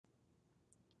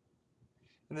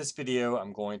In this video,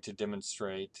 I'm going to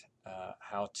demonstrate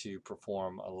how to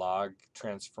perform a log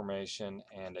transformation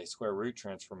and a square root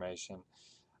transformation,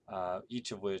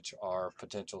 each of which are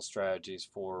potential strategies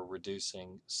for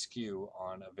reducing skew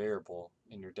on a variable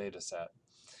in your data set.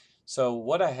 So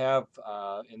what I have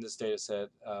in this data set,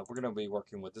 we're going to be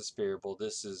working with this variable.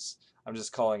 I'm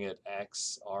just calling it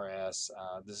XRS.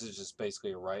 This is just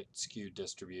basically a right-skewed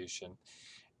distribution.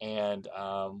 And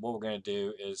what we're going to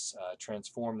do is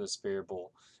transform this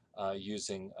variable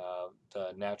using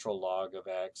the natural log of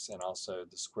x and also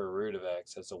the square root of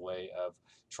x as a way of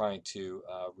trying to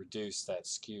reduce that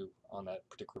skew on that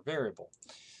particular variable.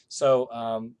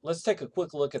 So let's take a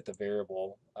quick look at the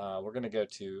variable. We're going to go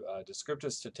to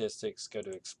descriptive statistics, go to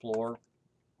explore.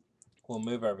 We'll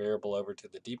move our variable over to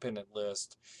the dependent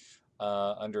list.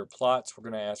 Under plots, we're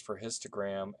going to ask for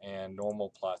histogram and normal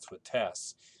plots with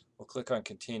tests. We'll click on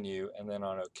continue and then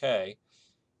on OK.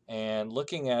 And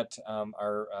looking at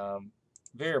our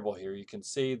variable here, you can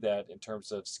see that in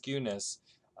terms of skewness,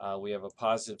 we have a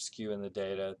positive skew in the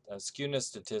data. A skewness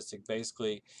statistic,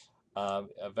 basically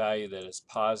a value that is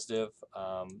positive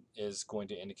is going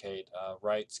to indicate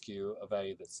right skew. A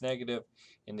value that's negative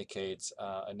indicates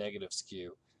a negative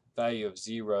skew. Value of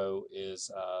 0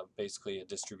 is basically a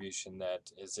distribution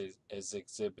that is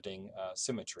exhibiting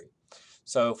symmetry.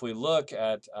 So if we look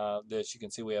at this, you can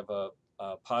see we have a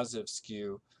positive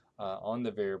skew on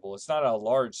the variable. It's not a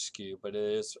large skew, but it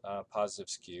is a positive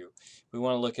skew. If we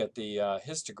want to look at the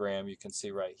histogram, you can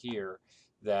see right here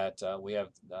that we have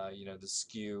the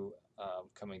skew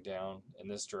coming down in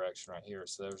this direction right here.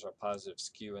 So there's our positive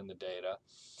skew in the data.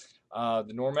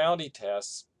 The normality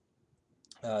tests,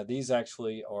 these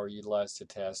actually are utilized to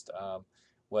test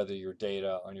whether your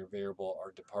data on your variable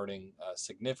are departing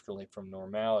significantly from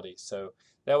normality. So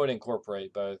that would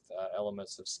incorporate both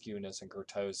elements of skewness and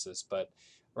kurtosis, but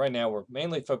right now we're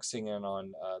mainly focusing in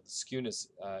on the skewness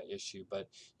issue. But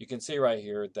you can see right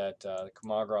here that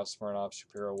Kolmogorov, Smirnov,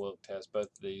 Shapiro-Wilk test, both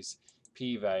of these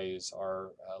p-values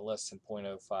are less than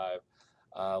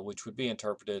 0.05, which would be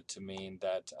interpreted to mean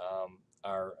that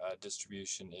our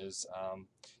distribution is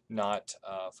not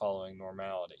following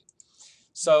normality.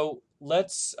 So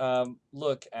let's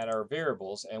look at our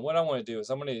variables, and what I want to do is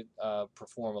I'm going to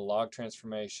perform a log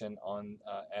transformation on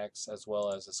x as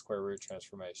well as a square root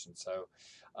transformation. So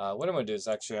what I'm going to do is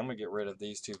actually I'm going to get rid of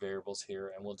these two variables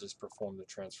here and we'll just perform the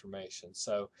transformation.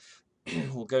 So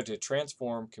we'll go to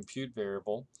transform compute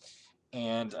variable,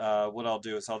 and what I'll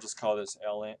do is I'll just call this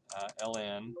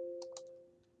ln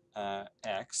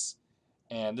x.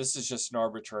 And this is just an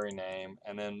arbitrary name.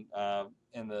 And then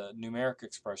in the numeric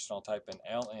expression, I'll type in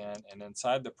ln, and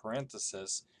inside the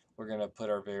parenthesis, we're going to put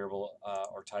our variable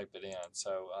or type it in.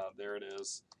 So there it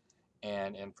is.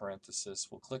 And in parenthesis,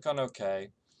 we'll click on OK.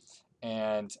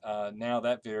 And now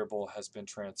that variable has been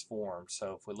transformed.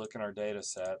 So if we look in our data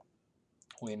set,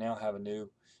 we now have a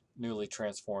newly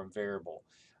transformed variable.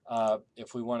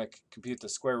 If we want to compute the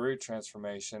square root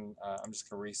transformation, I'm just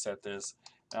going to reset this.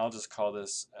 And I'll just call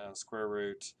this square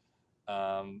root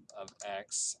of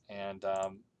x, and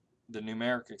the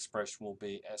numeric expression will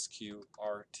be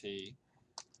sqrt,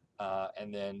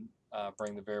 and then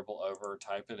bring the variable over,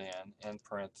 type it in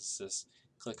parenthesis,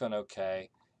 click on OK,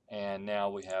 and now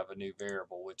we have a new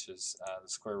variable, which is the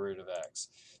square root of x.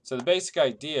 So the basic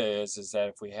idea is that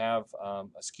if we have a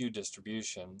skewed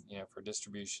distribution, if our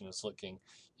distribution is looking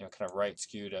kind of right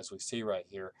skewed as we see right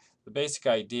here, the basic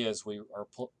idea is we are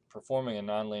performing a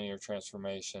nonlinear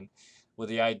transformation with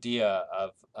the idea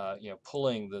of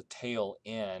pulling the tail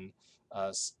in.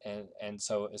 And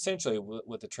so essentially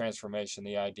with the transformation,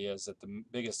 the idea is that the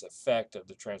biggest effect of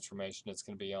the transformation is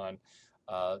going to be on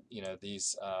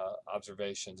these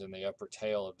observations in the upper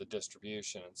tail of the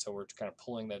distribution. And so we're kind of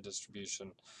pulling that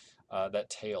distribution, that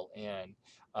tail in.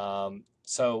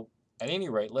 So at any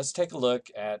rate, let's take a look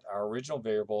at our original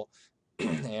variable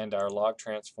and our log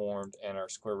transformed and our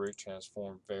square root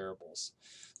transformed variables.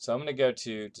 So I'm going to go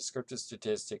to descriptive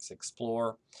statistics,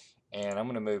 explore, and I'm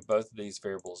going to move both of these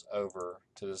variables over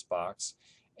to this box,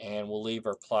 and we'll leave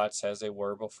our plots as they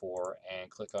were before and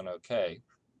click on OK.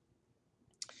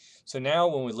 So now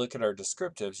when we look at our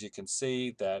descriptives, you can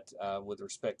see that with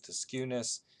respect to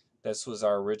skewness, this was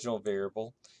our original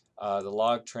variable. The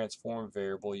log transformed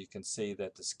variable, you can see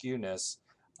that the skewness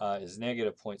is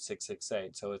negative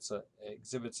 0.668. So it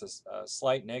exhibits a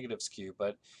slight negative skew,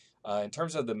 but in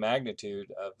terms of the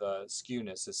magnitude of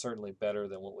skewness, it's certainly better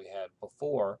than what we had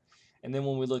before. And then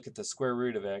when we look at the square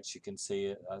root of x, you can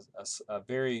see a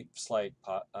very slight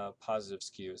positive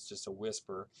skew. It's just a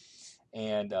whisper.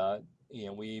 And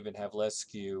we even have less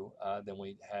skew than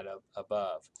we had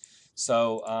above.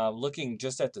 So looking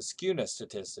just at the skewness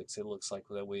statistics, it looks like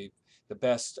that the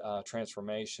best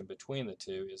transformation between the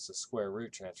two is the square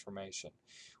root transformation.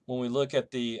 When we look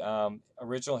at the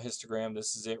original histogram,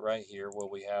 this is it right here, where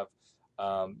we have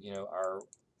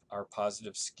our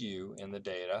positive skew in the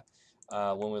data.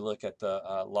 When we look at the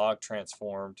log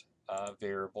transformed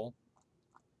variable,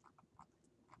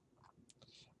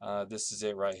 this is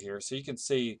it right here. So you can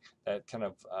see that kind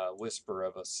of whisper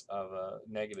of a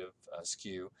negative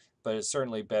skew, but it's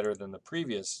certainly better than the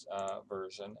previous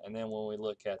version. And then when we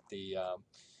look at the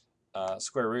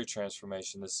square root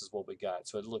transformation, this is what we got.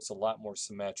 So it looks a lot more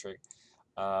symmetric,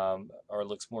 or it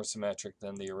looks more symmetric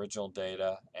than the original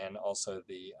data and also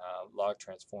the log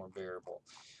transform variable.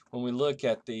 When we look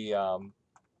at the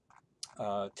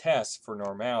tests for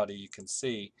normality, you can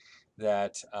see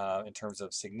that in terms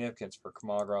of significance for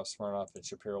Kolmogorov, Smirnov, and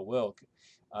Shapiro-Wilk,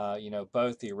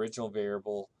 both the original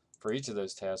variable for each of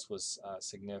those tests was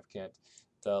significant.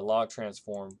 The log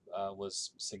transform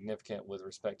was significant with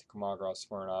respect to Kolmogorov,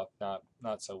 Smirnov,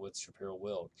 not so with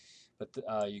Shapiro-Wilk. But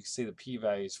you can see the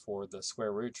p-values for the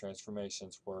square root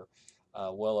transformations were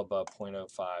well above 0.05.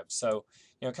 So,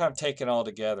 kind of taken all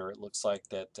together, it looks like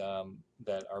that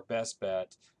that our best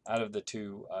bet out of the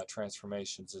two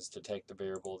transformations is to take the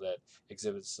variable that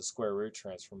exhibits the square root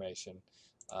transformation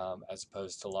as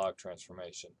opposed to log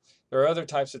transformation. There are other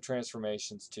types of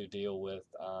transformations to deal with,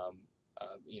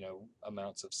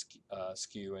 amounts of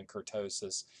skew and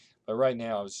kurtosis, but right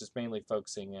now I was just mainly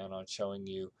focusing in on showing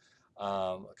you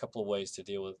a couple of ways to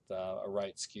deal with a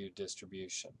right-skewed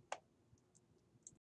distribution.